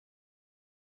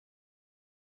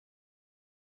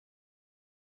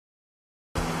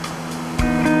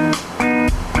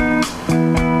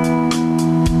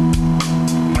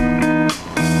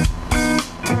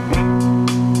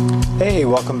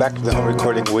welcome back to the Home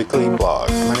Recording Weekly blog.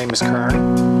 My name is Kern,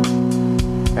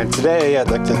 and today I'd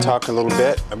like to talk a little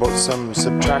bit about some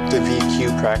subtractive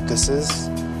EQ practices.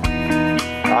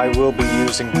 I will be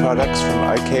using products from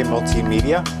IK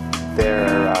Multimedia.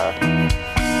 They're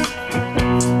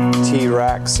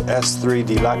T-Rax S3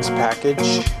 Deluxe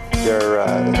package.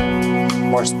 They're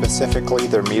more specifically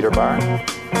their meter bar,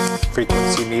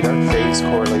 frequency meter, phase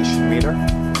correlation meter,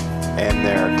 and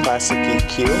their classic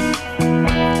EQ,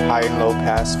 high and low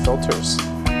pass filters.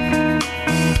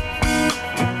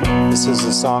 This is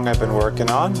a song I've been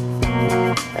working on,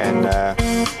 and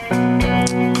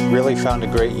really found a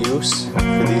great use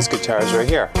for these guitars right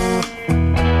here.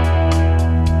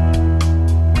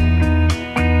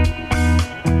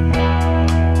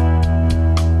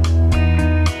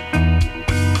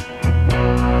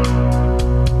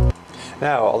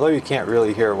 Now, although you can't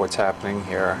really hear what's happening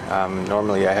here,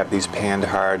 normally I have these panned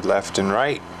hard left and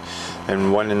right,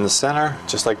 and one in the center.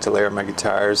 Just like to layer my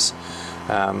guitars.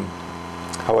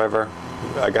 However,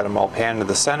 I got them all panned to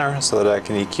the center so that I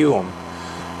can EQ them.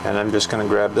 And I'm just going to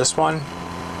grab this one.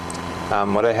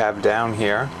 What I have down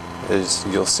here is,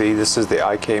 you'll see, this is the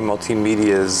IK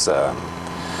Multimedia's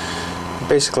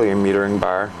basically a metering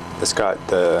bar. It's got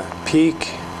the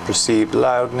peak, perceived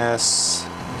loudness,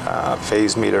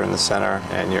 phase meter in the center,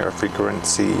 and your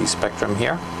frequency spectrum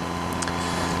here.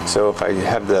 So if I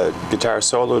have the guitar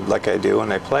soloed like I do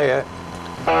and I play it,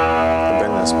 I'll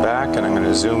bring this back and I'm going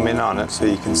to zoom in on it so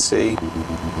you can see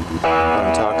what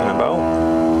I'm talking about.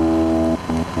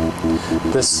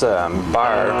 This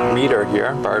bar meter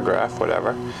here, bar graph,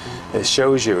 whatever, it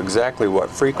shows you exactly what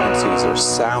frequencies are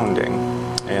sounding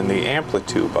and the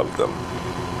amplitude of them.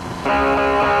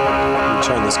 Let me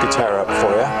turn this guitar up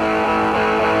for you.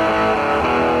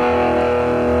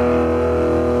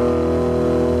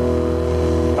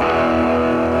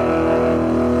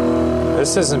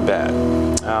 This isn't bad.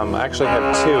 I actually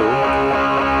have two.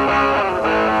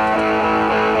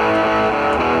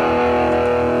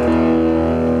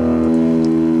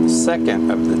 The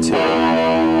second of the two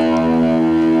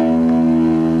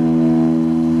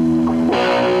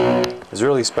is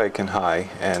really spiking high,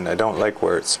 and I don't like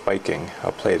where it's spiking.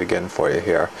 I'll play it again for you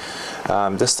here.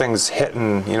 This thing's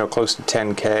hitting, close to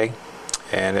 10K,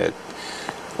 and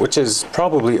which is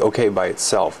probably okay by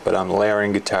itself, but I'm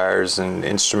layering guitars and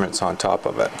instruments on top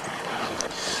of it.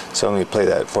 So let me play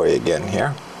that for you again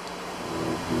here.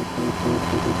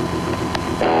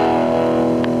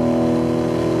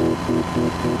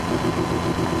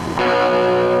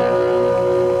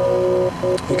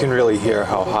 You can really hear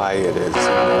how high it is.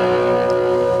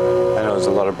 I know there's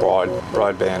a lot of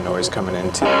broadband noise coming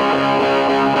in too.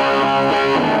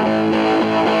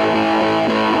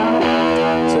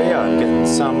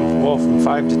 Well, from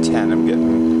 5 to 10, I'm getting a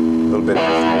little bit of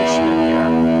information in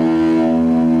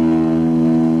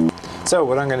here. So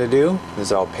what I'm going to do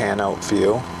is I'll pan out for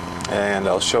you, and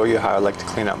I'll show you how I like to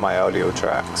clean up my audio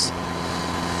tracks.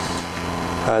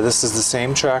 This is the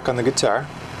same track on the guitar,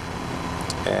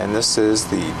 and this is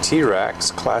the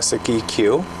T-Rax Classic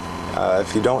EQ.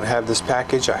 If you don't have this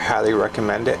package, I highly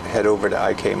recommend it. Head over to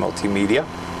IK Multimedia,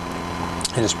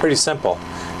 and it's pretty simple.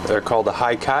 They're called a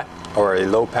high cut or a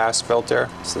low pass filter.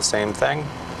 It's the same thing,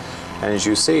 and as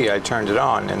you see, I turned it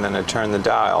on and then I turn the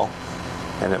dial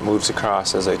and it moves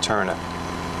across as I turn it.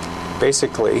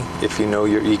 Basically, if you know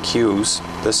your EQs,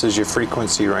 this is your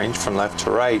frequency range from left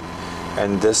to right,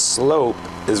 and this slope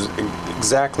is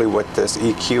exactly what this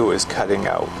EQ is cutting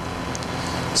out.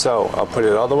 So I'll put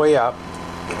it all the way up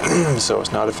so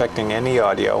it's not affecting any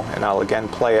audio, and I'll again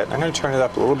play it. I'm going to turn it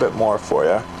up a little bit more for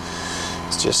you,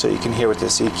 just so you can hear what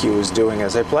this EQ is doing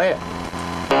as I play it.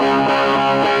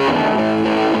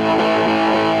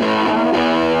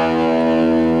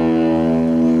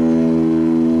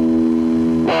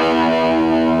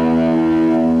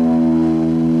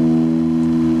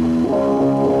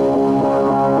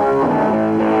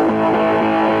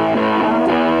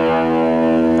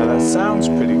 Now that sounds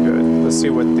pretty good. Let's see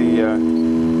what the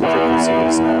frequency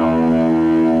is now.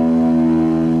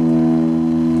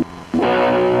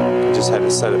 Just had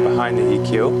to set it behind the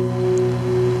EQ.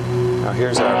 Now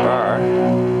here's our bar.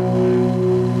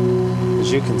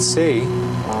 As you can see,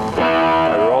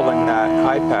 by rolling that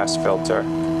high pass filter,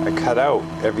 I cut out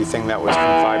everything that was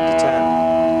from 5 to 10.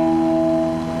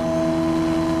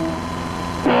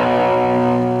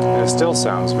 And it still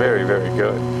sounds very, very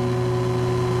good.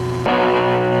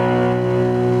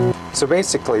 So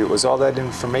basically, it was all that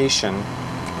information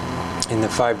in the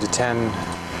 5 to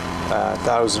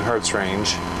 10,000 hertz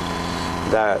range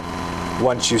that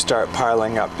once you start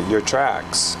piling up your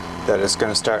tracks, that it's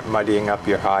going to start muddying up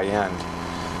your high end.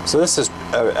 So this is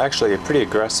actually a pretty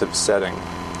aggressive setting.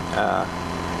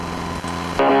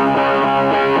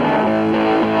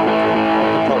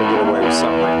 I'll probably get away with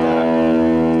something like that.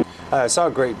 I saw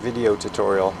a great video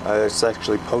tutorial. It's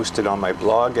actually posted on my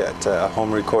blog at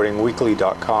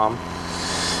homerecordingweekly.com.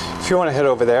 If you want to head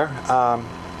over there.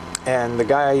 And the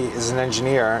guy is an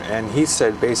engineer, and he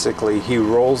said basically he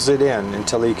rolls it in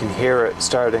until he can hear it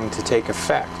starting to take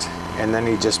effect, and then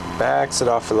he just backs it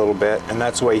off a little bit, and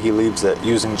that's the way he leaves it,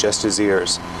 using just his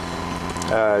ears.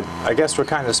 I guess we're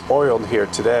kind of spoiled here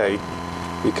today,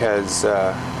 because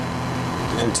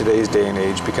in today's day and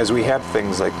age, because we have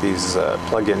things like these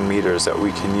plug-in meters that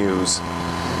we can use.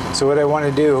 So what I want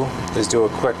to do is do a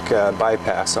quick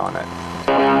bypass on it.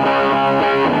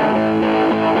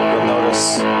 You'll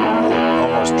notice it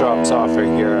almost drops off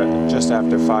right here at just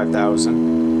after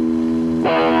 5,000.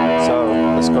 So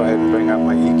let's go ahead and bring up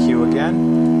my EQ again,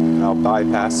 and I'll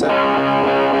bypass it.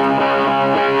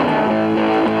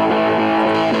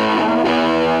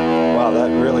 Wow,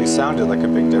 that really sounded like a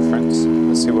big difference.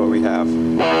 Let's see what we have.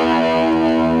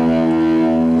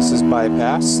 This is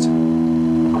bypassed.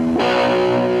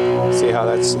 See how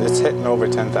it's hitting over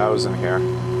 10,000 here.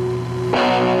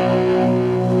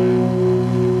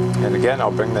 And again,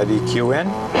 I'll bring that EQ in.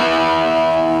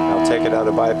 I'll take it out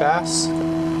of bypass.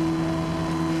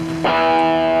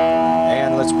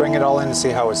 And let's bring it all in and see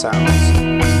how it sounds.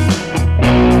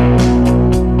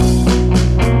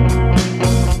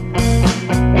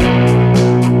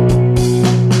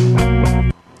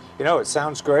 You know, it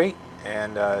sounds great,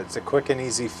 and it's a quick and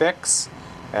easy fix.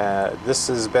 This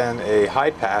has been a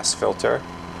high pass filter,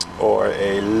 or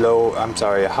a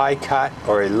high cut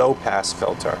or a low pass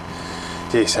filter.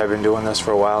 Geez, I've been doing this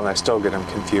for a while and I still get them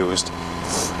confused.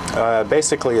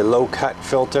 Basically, a low cut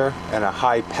filter and a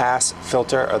high pass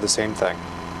filter are the same thing.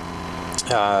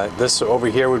 This over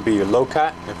here would be your low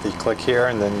cut. If you click here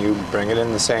and then you bring it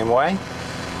in the same way,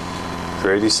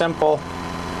 pretty simple,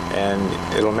 and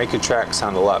it'll make your track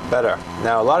sound a lot better.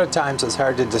 Now, a lot of times it's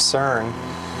hard to discern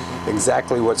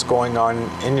exactly what's going on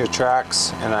in your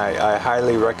tracks, and I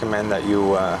highly recommend that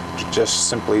you just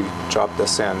simply drop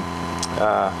this in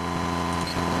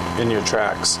your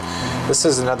tracks. This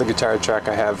is another guitar track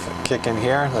I have kicking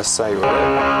here. Let's say with it.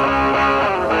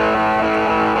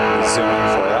 Zoom in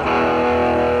for you.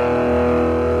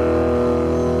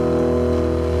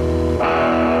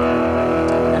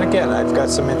 And again, I've got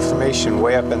some information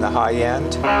way up in the high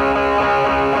end.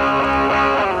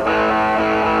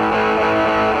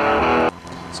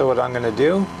 So what I'm going to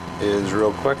do is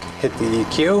real quick hit the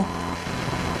EQ.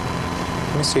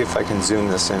 Let me see if I can zoom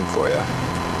this in for you.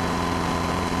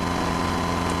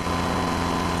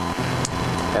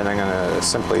 And I'm going to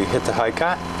simply hit the high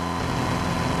cut,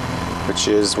 which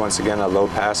is once again a low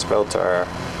pass filter.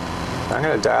 I'm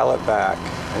going to dial it back.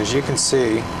 As you can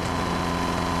see,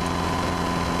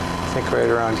 I think right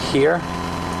around here,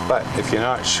 but if you're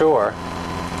not sure,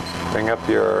 bring up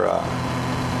your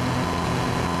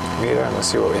meter and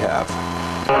let's see what we have.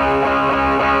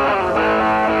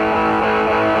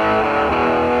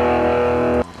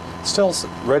 Still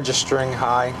registering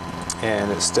high,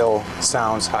 and it still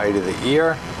sounds high to the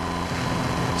ear.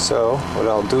 So what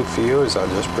I'll do for you is I'll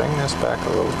just bring this back a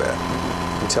little bit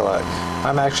until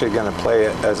I'm actually going to play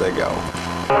it as I go.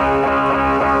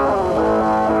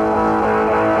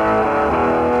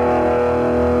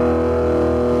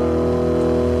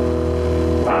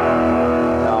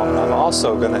 Now I'm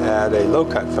also going to add a low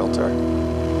cut filter,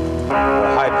 or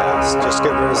high pass, just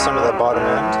get rid of some of the bottom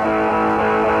end.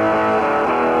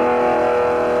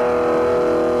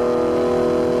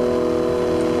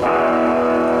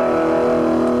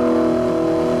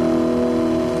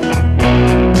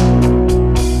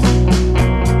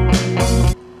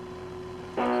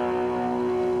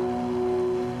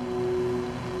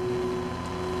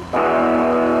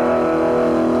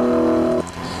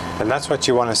 And that's what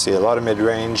you want to see, a lot of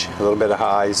mid-range, a little bit of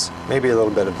highs, maybe a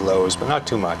little bit of lows, but not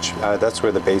too much. That's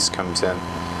where the bass comes in.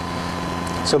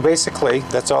 So basically,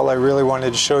 that's all I really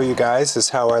wanted to show you guys, is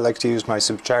how I like to use my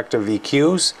subtractive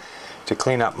EQs to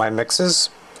clean up my mixes.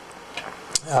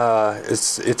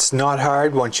 It's not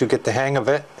hard once you get the hang of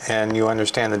it and you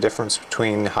understand the difference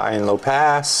between high and low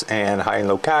pass and high and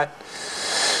low cut.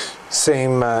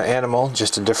 Same animal,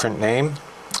 just a different name.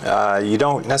 You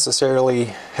don't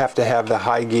necessarily have to have the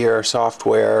high gear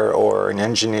software or an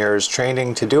engineer's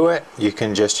training to do it. You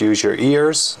can just use your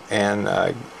ears and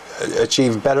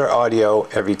achieve better audio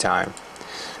every time.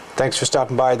 Thanks for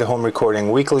stopping by the Home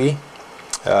Recording Weekly.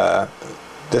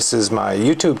 This is my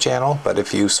YouTube channel, but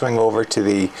if you swing over to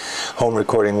the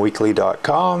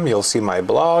homerecordingweekly.com, you'll see my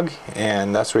blog,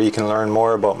 and that's where you can learn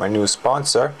more about my new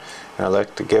sponsor. And I'd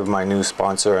like to give my new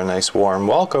sponsor a nice warm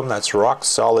welcome. That's Rock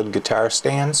Solid Guitar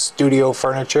Stands, studio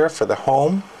furniture for the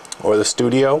home or the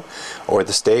studio or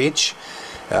the stage.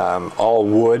 All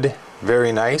wood,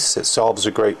 very nice. It solves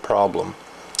a great problem.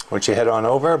 Once you head on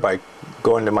over by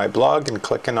going to my blog and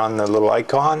clicking on the little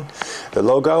icon, the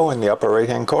logo in the upper right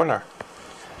hand corner.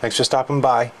 Thanks for stopping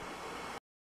by.